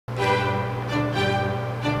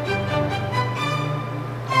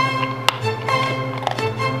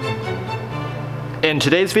In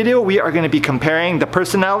today's video, we are going to be comparing the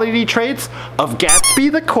personality traits of Gatsby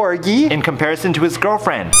the Corgi in comparison to his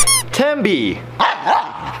girlfriend, Tenby. Corgi?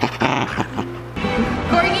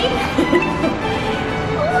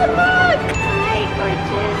 Oh, look! Hi,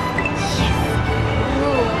 gorgeous.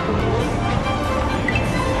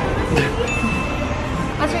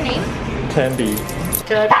 What's her name? Tenby.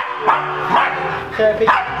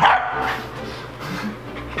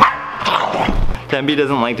 Tenby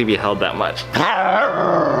doesn't like to be held that much.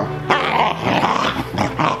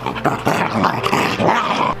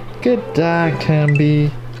 Good dog,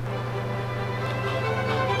 Tenby.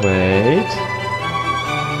 Wait.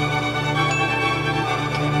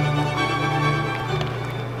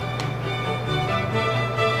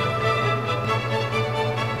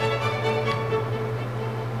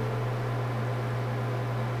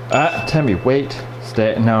 Tenby, wait.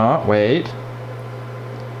 Stay. No, wait.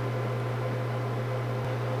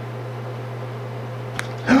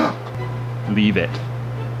 Leave it.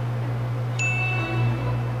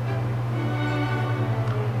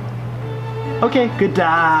 Okay, good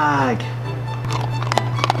dog.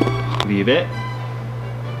 Leave it.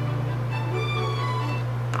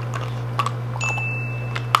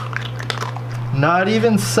 Not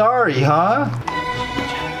even sorry, huh?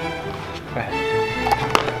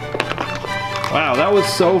 Wow, that was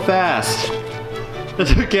so fast. That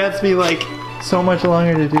took Gatsby like so much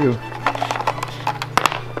longer to do.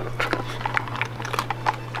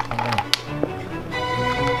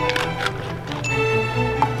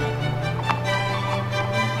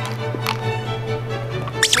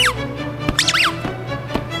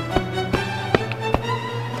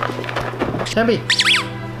 Tenby.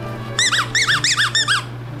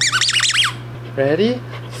 Ready,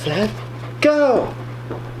 set, go!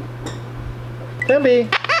 Tenby.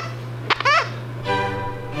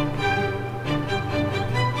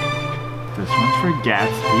 This one's for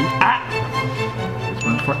Gatsby. Ah! This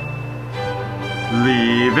one's for...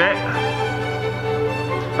 Leave it.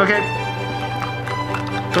 Okay.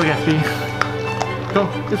 Go, Gatsby. Go,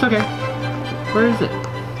 it's okay. Where is it?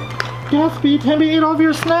 Gatsby, Tenby ate all of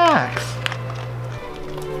your snacks.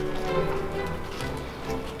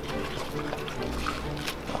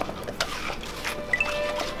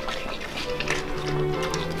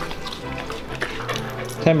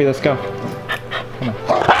 Tenby, let's go. Come on.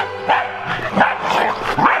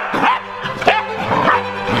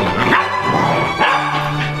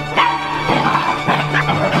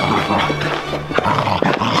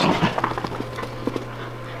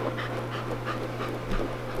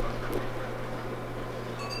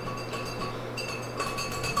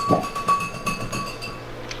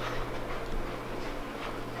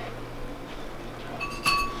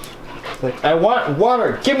 It's like, I want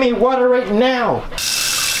water. Give me water right now.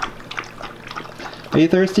 Are you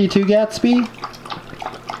thirsty too, Gatsby?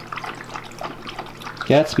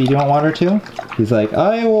 Gatsby, do you want water too? He's like,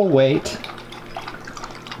 I will wait.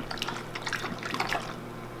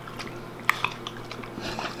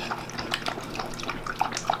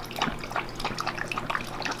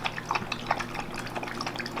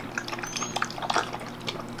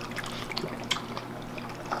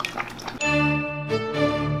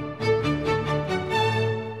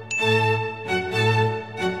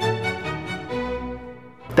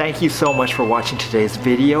 Thank you so much for watching today's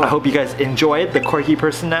video. I hope you guys enjoyed the Corgi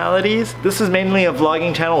personalities. This is mainly a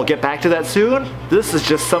vlogging channel. We'll get back to that soon. This is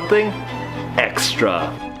just something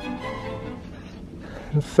extra.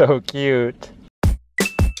 So cute.